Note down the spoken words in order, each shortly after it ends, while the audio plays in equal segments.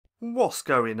What's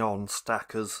going on,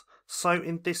 stackers? So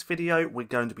in this video we're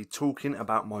going to be talking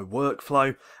about my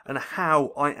workflow and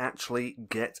how I actually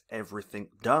get everything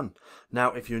done.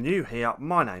 Now if you're new here,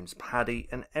 my name's Paddy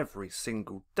and every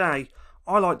single day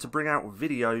I like to bring out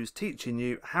videos teaching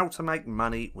you how to make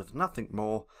money with nothing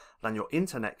more than your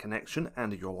internet connection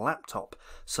and your laptop.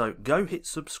 So go hit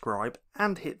subscribe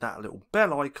and hit that little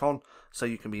bell icon so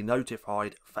you can be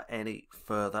notified for any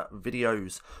further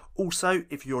videos. Also,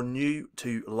 if you're new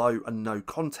to low and no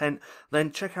content,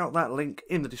 then check out that link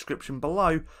in the description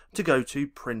below to go to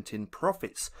Printing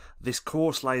Profits. This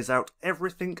course lays out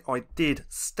everything I did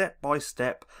step by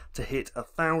step to hit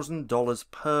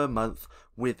 $1,000 per month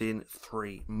within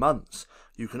 3 months.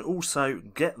 You can also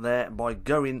get there by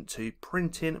going to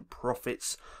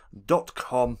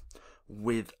printingprofits.com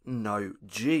with no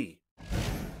G.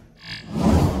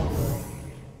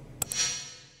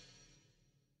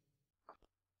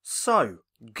 So,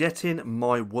 getting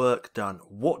my work done.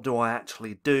 What do I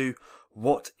actually do?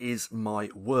 What is my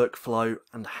workflow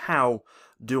and how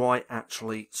do I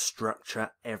actually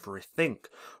structure everything?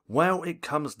 Well, it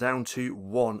comes down to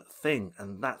one thing,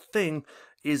 and that thing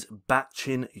is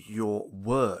batching your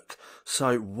work.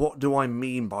 So what do I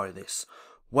mean by this?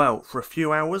 Well, for a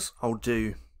few hours I'll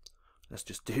do, let's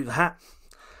just do that,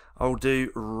 I'll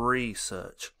do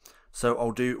research. So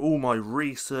I'll do all my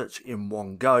research in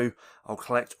one go. I'll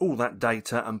collect all that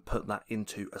data and put that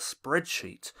into a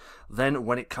spreadsheet. Then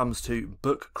when it comes to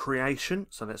book creation,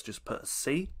 so let's just put a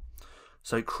C.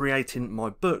 So creating my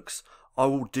books, I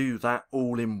will do that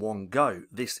all in one go.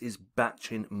 This is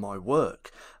batching my work.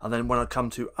 And then when I come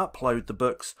to upload the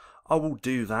books, I will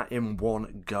do that in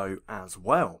one go as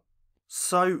well.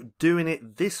 So doing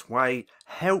it this way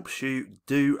helps you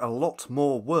do a lot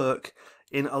more work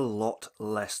in a lot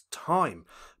less time,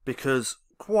 because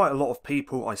quite a lot of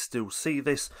people, I still see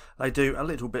this, they do a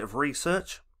little bit of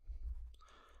research.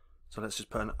 So let's just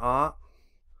put an R,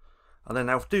 and then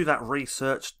they'll do that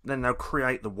research, then they'll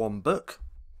create the one book.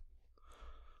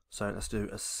 So let's do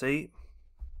a C.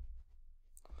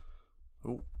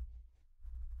 Ooh.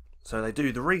 So they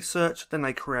do the research, then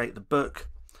they create the book,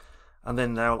 and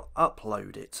then they'll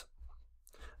upload it.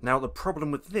 Now the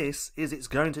problem with this is it's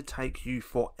going to take you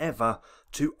forever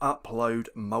to upload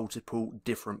multiple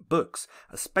different books,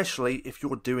 especially if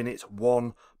you're doing it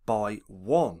one by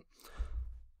one.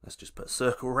 Let's just put a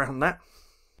circle around that.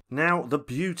 Now the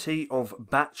beauty of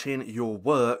batching your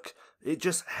work, it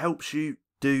just helps you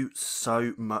do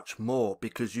so much more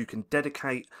because you can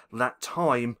dedicate that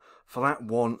time for that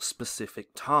one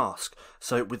specific task.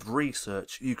 So with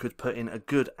research, you could put in a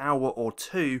good hour or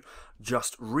two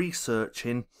just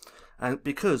researching, and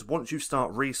because once you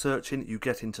start researching, you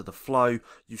get into the flow,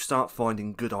 you start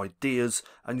finding good ideas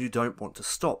and you don't want to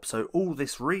stop. So all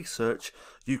this research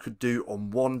you could do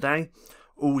on one day,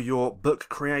 all your book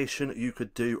creation you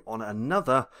could do on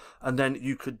another, and then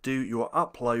you could do your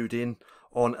uploading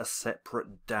on a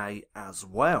separate day as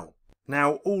well.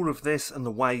 Now all of this and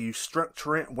the way you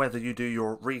structure it, whether you do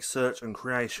your research and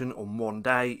creation on one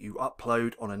day, you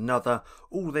upload on another,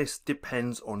 all this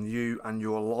depends on you and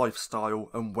your lifestyle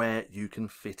and where you can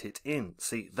fit it in.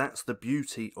 See, that's the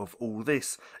beauty of all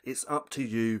this. It's up to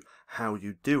you how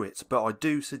you do it, but I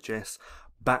do suggest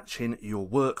batching your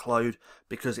workload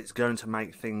because it's going to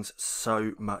make things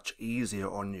so much easier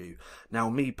on you. Now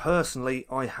me personally,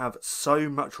 I have so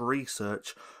much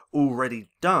research already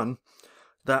done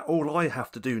that all I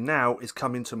have to do now is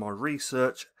come into my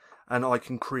research and I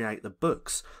can create the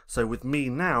books. So with me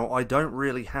now, I don't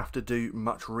really have to do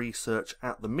much research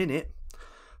at the minute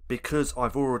because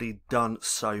I've already done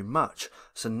so much.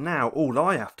 So now all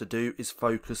I have to do is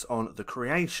focus on the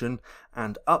creation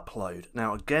and upload.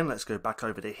 Now again, let's go back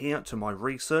over to here to my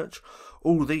research.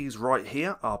 All these right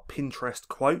here are Pinterest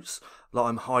quotes that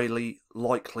I'm highly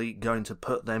likely going to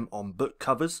put them on book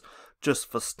covers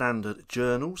just for standard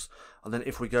journals. And then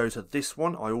if we go to this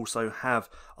one, I also have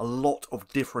a lot of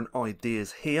different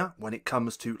ideas here when it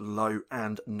comes to low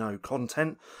and no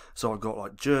content. So I've got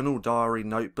like journal, diary,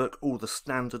 notebook, all the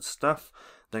standard stuff,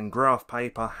 then graph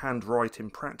paper, handwriting,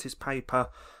 practice paper.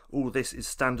 All this is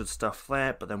standard stuff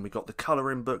there, but then we got the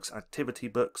colouring books, activity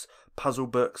books, puzzle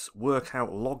books,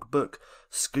 workout logbook,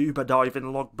 scuba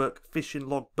diving logbook, fishing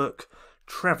logbook,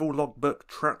 travel logbook,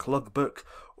 truck logbook.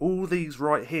 All these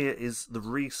right here is the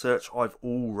research I've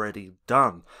already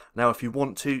done. Now if you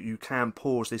want to, you can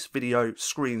pause this video,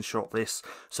 screenshot this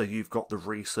so you've got the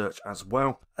research as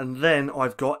well. And then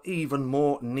I've got even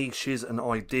more niches and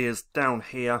ideas down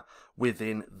here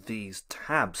within these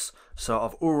tabs. So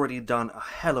I've already done a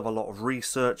hell of a lot of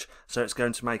research, so it's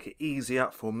going to make it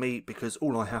easier for me because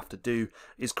all I have to do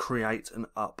is create and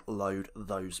upload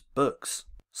those books.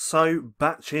 So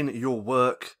batching your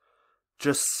work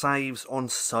just saves on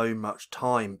so much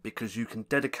time because you can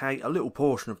dedicate a little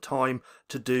portion of time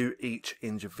to do each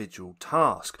individual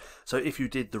task. So if you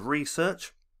did the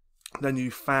research, then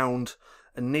you found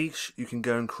a niche, you can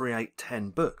go and create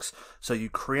 10 books. So you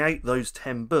create those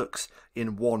 10 books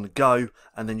in one go,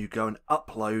 and then you go and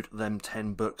upload them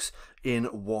 10 books in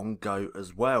one go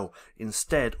as well,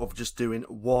 instead of just doing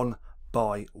one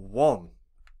by one.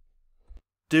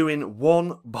 Doing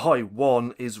one by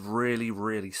one is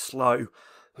really slow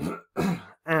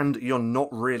and you're not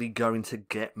really going to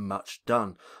get much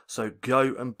done. So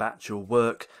go and batch your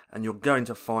work and you're going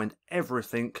to find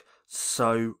everything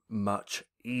so much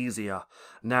easier.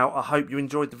 Now, I hope you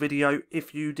enjoyed the video.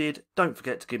 If you did, don't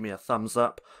forget to give me a thumbs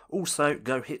up. Also,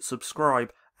 go hit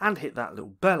subscribe and hit that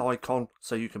little bell icon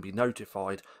so you can be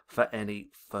notified for any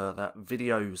further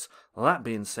videos. That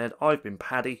being said, I've been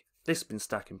Paddy, this has been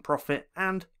StackinProfit,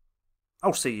 and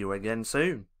I'll see you again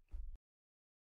soon.